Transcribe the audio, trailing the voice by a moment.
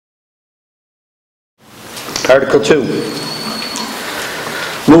Article 2.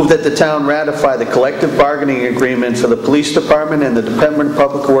 Move that the town ratify the collective bargaining agreement for the police department and the Department of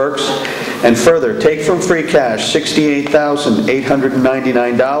Public Works, and further take from free cash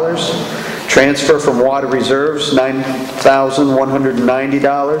 $68,899, transfer from water reserves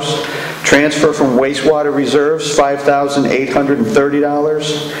 $9,190, transfer from wastewater reserves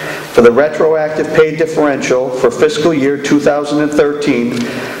 $5,830 for the retroactive pay differential for fiscal year 2013,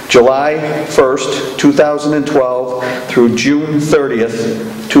 July 1st, 2012 through June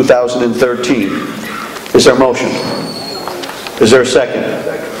 30th, 2013. Is there a motion? Is there a second?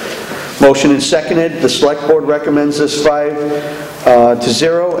 Motion and seconded. The Select Board recommends this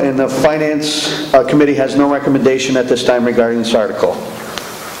 5-0, and the Finance Committee has no recommendation at this time regarding this article.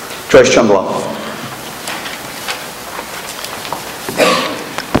 Joyce Chungalo.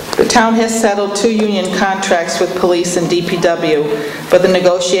 The town has settled 2 union contracts with police and DPW, but the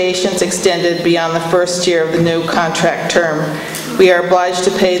negotiations extended beyond the first year of the new contract term. We are obliged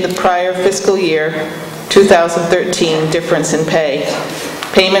to pay the prior fiscal year 2013 difference in pay.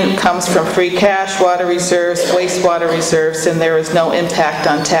 Payment comes from free cash, water reserves, wastewater reserves, and there is no impact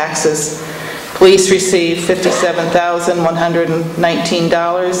on taxes. Police receive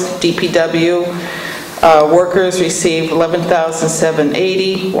 $57,119. DPW workers receive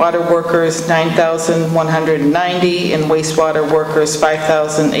 $11,780. Water workers $9,190, and wastewater workers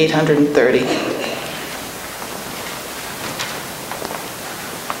 $5,830.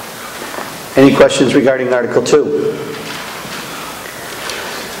 Any questions regarding Article 2?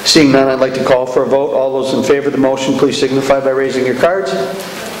 Seeing none, I'd like to call for a vote. All those in favor of the motion, please signify by raising your cards.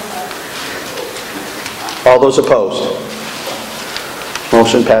 All those opposed?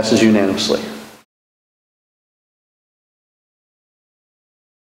 Motion passes unanimously.